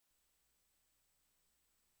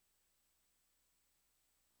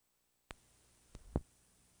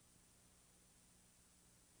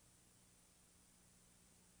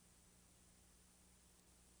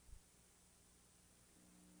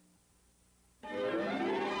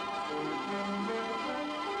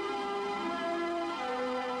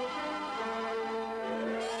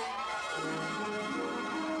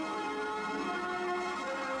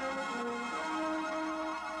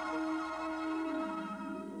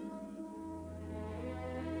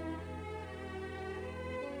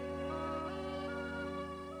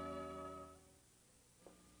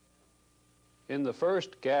In the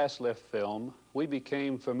first gas lift film, we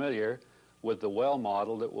became familiar with the well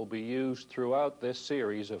model that will be used throughout this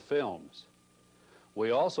series of films.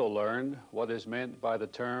 We also learned what is meant by the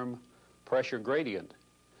term pressure gradient,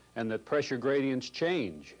 and that pressure gradients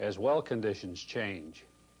change as well conditions change.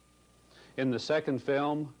 In the second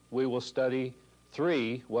film, we will study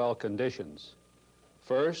 3 well conditions.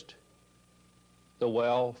 First, the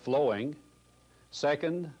well flowing.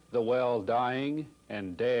 Second, the well dying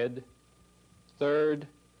and dead. Third,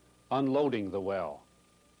 unloading the well.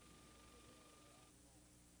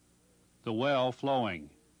 The well flowing.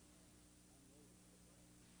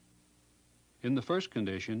 In the first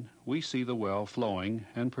condition, we see the well flowing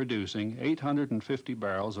and producing 850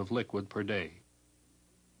 barrels of liquid per day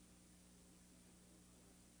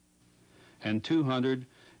and 200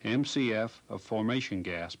 MCF of formation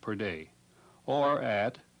gas per day, or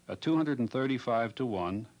at a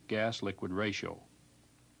 235-to-1 gas-liquid ratio.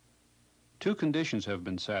 2 conditions have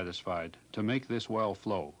been satisfied to make this well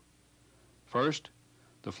flow. First,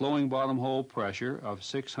 the flowing bottom hole pressure of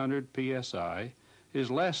 600 psi is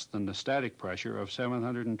less than the static pressure of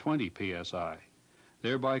 720 psi,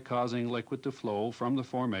 thereby causing liquid to flow from the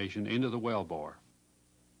formation into the wellbore.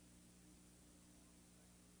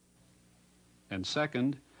 And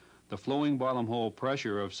second, the flowing bottom hole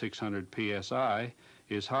pressure of 600 psi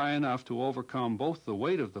is high enough to overcome both the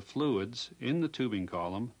weight of the fluids in the tubing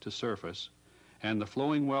column to surface and the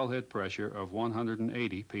flowing wellhead pressure of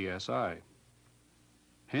 180 psi.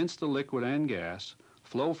 Hence the liquid and gas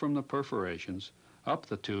flow from the perforations up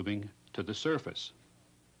the tubing to the surface.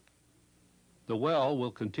 The well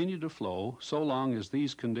will continue to flow so long as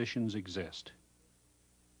these conditions exist.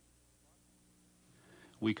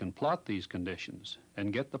 We can plot these conditions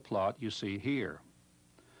and get the plot you see here.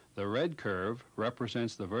 The red curve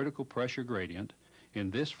represents the vertical pressure gradient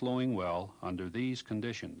in this flowing well under these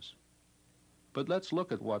conditions. But let's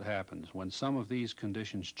look at what happens when some of these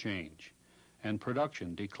conditions change and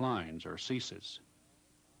production declines or ceases.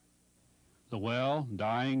 The well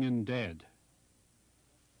dying and dead.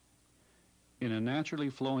 In a naturally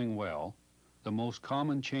flowing well, the most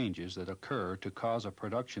common changes that occur to cause a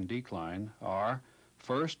production decline are,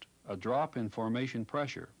 first, a drop in formation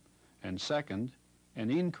pressure, and second, an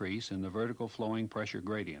increase in the vertical flowing pressure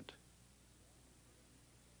gradient.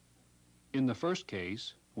 In the first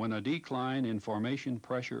case, when a decline in formation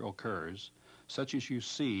pressure occurs, such as you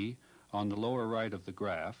see on the lower right of the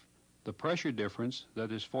graph, the pressure difference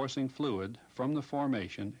that is forcing fluid from the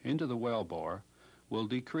formation into the wellbore will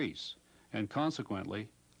decrease, and consequently,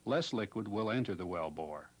 less liquid will enter the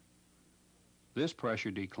wellbore. This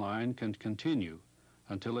pressure decline can continue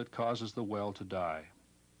until it causes the well to die.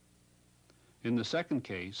 In the second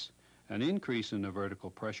case, an increase in the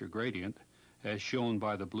vertical pressure gradient, as shown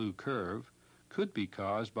by the blue curve, could be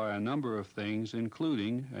caused by a number of things,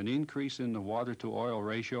 including an increase in the water-to-oil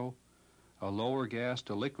ratio, a lower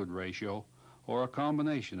gas-to-liquid ratio, or a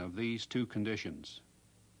combination of these 2 conditions.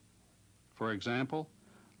 For example,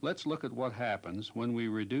 let's look at what happens when we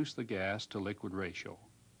reduce the gas-to-liquid ratio.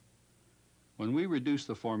 When we reduce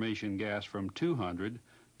the formation gas from 200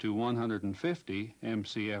 to 150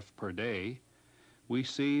 MCF per day, we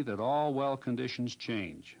see that all well conditions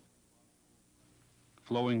change.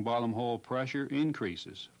 Flowing bottom hole pressure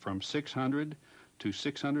increases from 600 to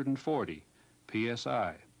 640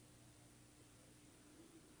 psi.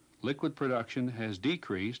 Liquid production has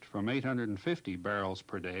decreased from 850 barrels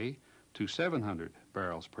per day to 700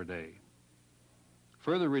 barrels per day.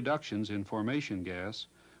 Further reductions in formation gas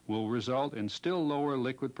will result in still lower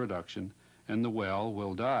liquid production, and the well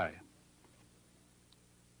will die.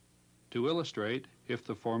 To illustrate, if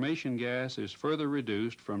the formation gas is further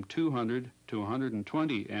reduced from 200 to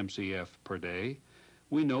 120 MCF per day,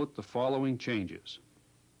 we note the following changes.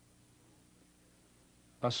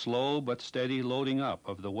 A slow but steady loading up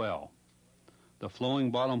of the well. The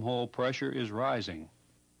flowing bottom hole pressure is rising.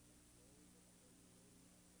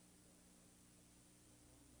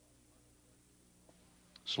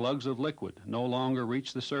 Slugs of liquid no longer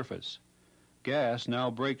reach the surface. Gas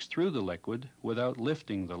now breaks through the liquid without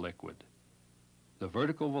lifting the liquid. The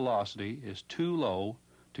vertical velocity is too low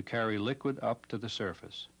to carry liquid up to the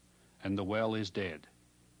surface, and the well is dead.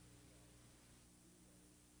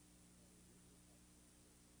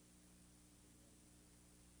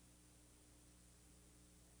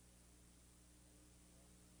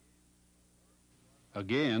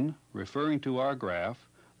 Again, referring to our graph,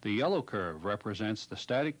 the yellow curve represents the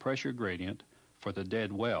static pressure gradient for the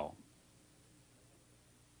dead well.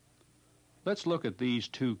 Let's look at these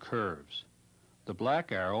 2 curves. The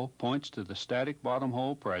black arrow points to the static bottom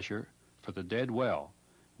hole pressure for the dead well,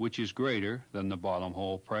 which is greater than the bottom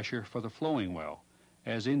hole pressure for the flowing well,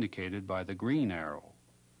 as indicated by the green arrow.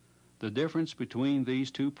 The difference between these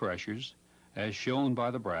two pressures, as shown by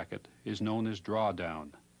the bracket, is known as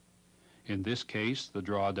drawdown. In this case, the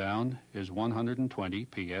drawdown is 120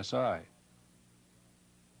 psi.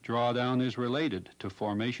 Drawdown is related to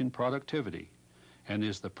formation productivity and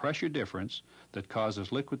is the pressure difference that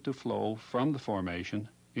causes liquid to flow from the formation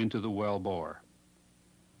into the well bore.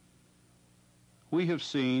 We have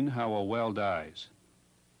seen how a well dies.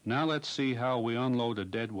 Now let's see how we unload a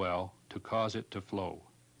dead well to cause it to flow.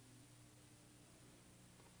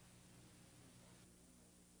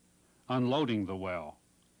 Unloading the well.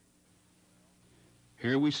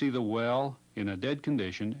 Here we see the well in a dead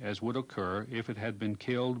condition as would occur if it had been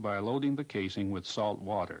killed by loading the casing with salt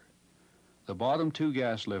water. The bottom two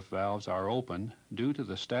gas lift valves are open due to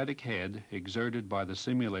the static head exerted by the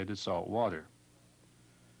simulated salt water.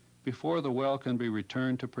 Before the well can be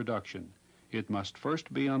returned to production, it must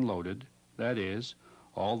first be unloaded, that is,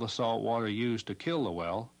 all the salt water used to kill the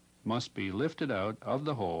well must be lifted out of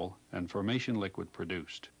the hole and formation liquid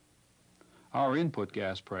produced. Our input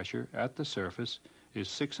gas pressure at the surface is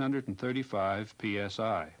 635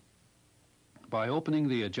 psi. By opening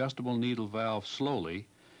the adjustable needle valve slowly,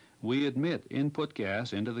 we admit input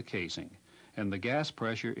gas into the casing, and the gas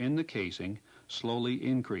pressure in the casing slowly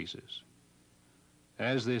increases.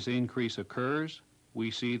 As this increase occurs, we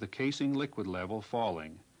see the casing liquid level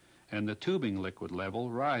falling and the tubing liquid level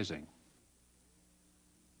rising.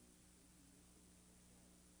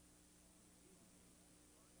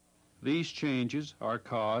 These changes are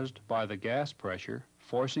caused by the gas pressure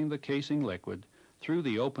forcing the casing liquid through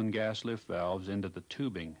the open gas lift valves into the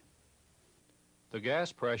tubing. The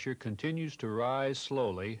gas pressure continues to rise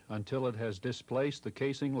slowly until it has displaced the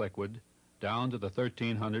casing liquid down to the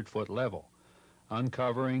 1,300-foot level,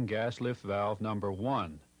 uncovering gas lift valve number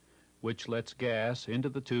 1, which lets gas into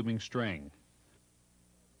the tubing string.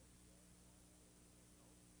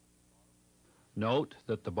 Note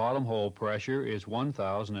that the bottom hole pressure is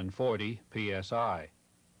 1,040 psi.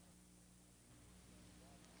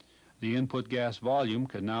 The input gas volume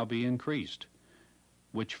can now be increased,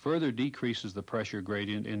 which further decreases the pressure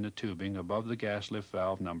gradient in the tubing above the gas lift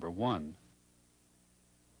valve number 1.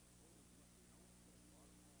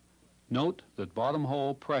 Note that bottom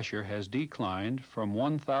hole pressure has declined from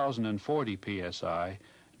 1,040 psi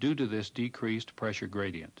due to this decreased pressure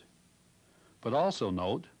gradient. But also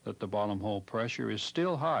note that the bottom hole pressure is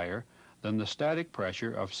still higher than the static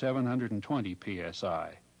pressure of 720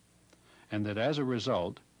 psi, and that as a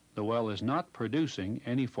result, the well is not producing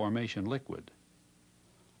any formation liquid.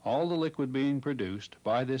 All the liquid being produced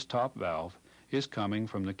by this top valve is coming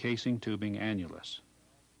from the casing tubing annulus.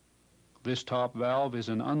 This top valve is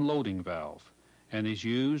an unloading valve and is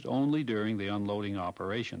used only during the unloading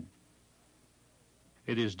operation.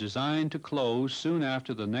 It is designed to close soon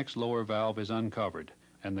after the next lower valve is uncovered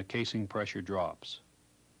and the casing pressure drops.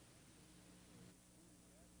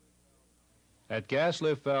 At gas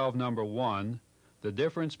lift valve number 1, the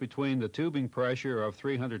difference between the tubing pressure of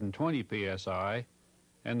 320 psi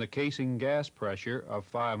and the casing gas pressure of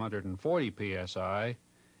 540 psi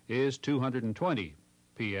is 220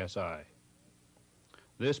 psi.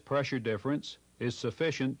 This pressure difference is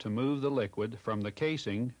sufficient to move the liquid from the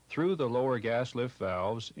casing through the lower gas lift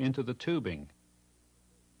valves into the tubing.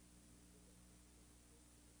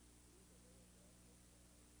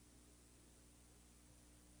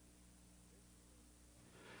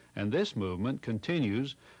 And this movement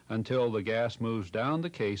continues until the gas moves down the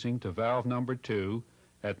casing to valve number 2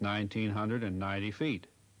 at 1,990 feet.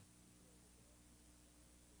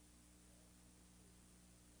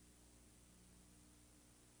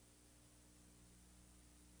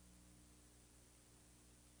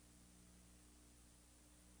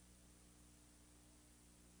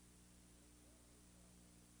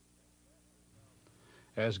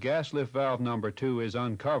 As gas lift valve number 2 is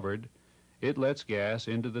uncovered, it lets gas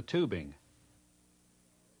into the tubing.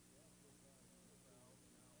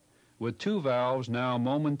 With two valves now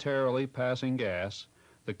momentarily passing gas,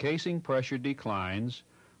 the casing pressure declines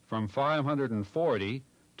from 540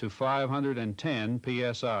 to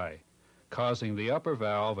 510 psi, causing the upper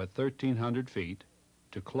valve at 1,300 feet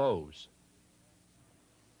to close.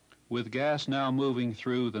 With gas now moving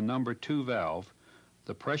through the number 2 valve,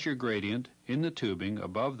 the pressure gradient in the tubing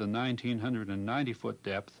above the 1,990-foot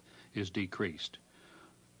depth is decreased.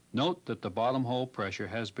 Note that the bottom hole pressure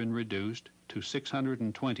has been reduced to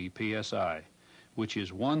 620 psi, which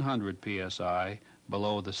is 100 psi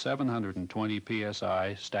below the 720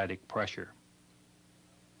 psi static pressure.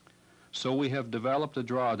 So we have developed a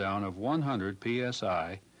drawdown of 100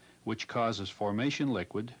 psi, which causes formation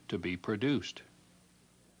liquid to be produced.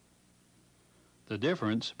 The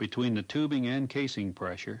difference between the tubing and casing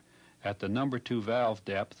pressure at the number 2 valve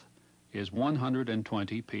depth is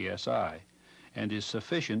 120 psi and is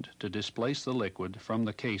sufficient to displace the liquid from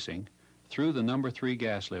the casing through the number 3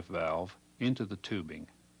 gas lift valve into the tubing.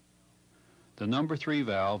 The number 3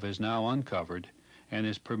 valve is now uncovered and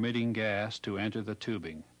is permitting gas to enter the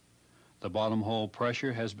tubing. The bottom hole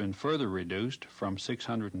pressure has been further reduced from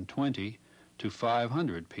 620 to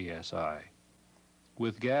 500 psi.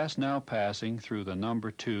 With gas now passing through the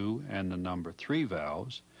number 2 and the number 3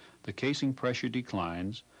 valves, the casing pressure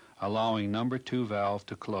declines, allowing number 2 valve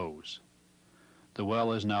to close. The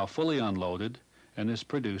well is now fully unloaded and is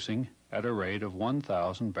producing at a rate of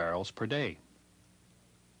 1,000 barrels per day.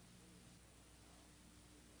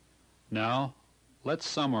 Now, let's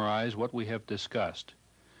summarize what we have discussed.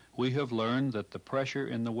 We have learned that the pressure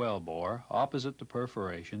in the well bore opposite the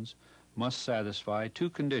perforations must satisfy 2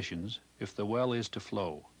 conditions if the well is to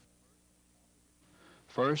flow.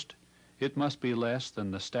 First, it must be less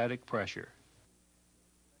than the static pressure.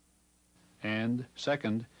 And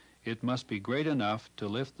second, it must be great enough to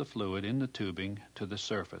lift the fluid in the tubing to the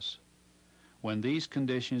surface. When these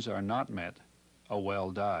conditions are not met, a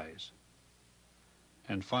well dies.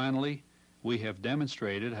 And finally, we have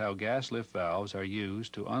demonstrated how gas lift valves are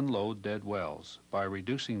used to unload dead wells by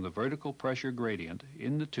reducing the vertical pressure gradient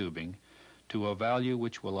in the tubing to a value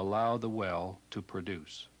which will allow the well to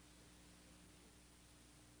produce.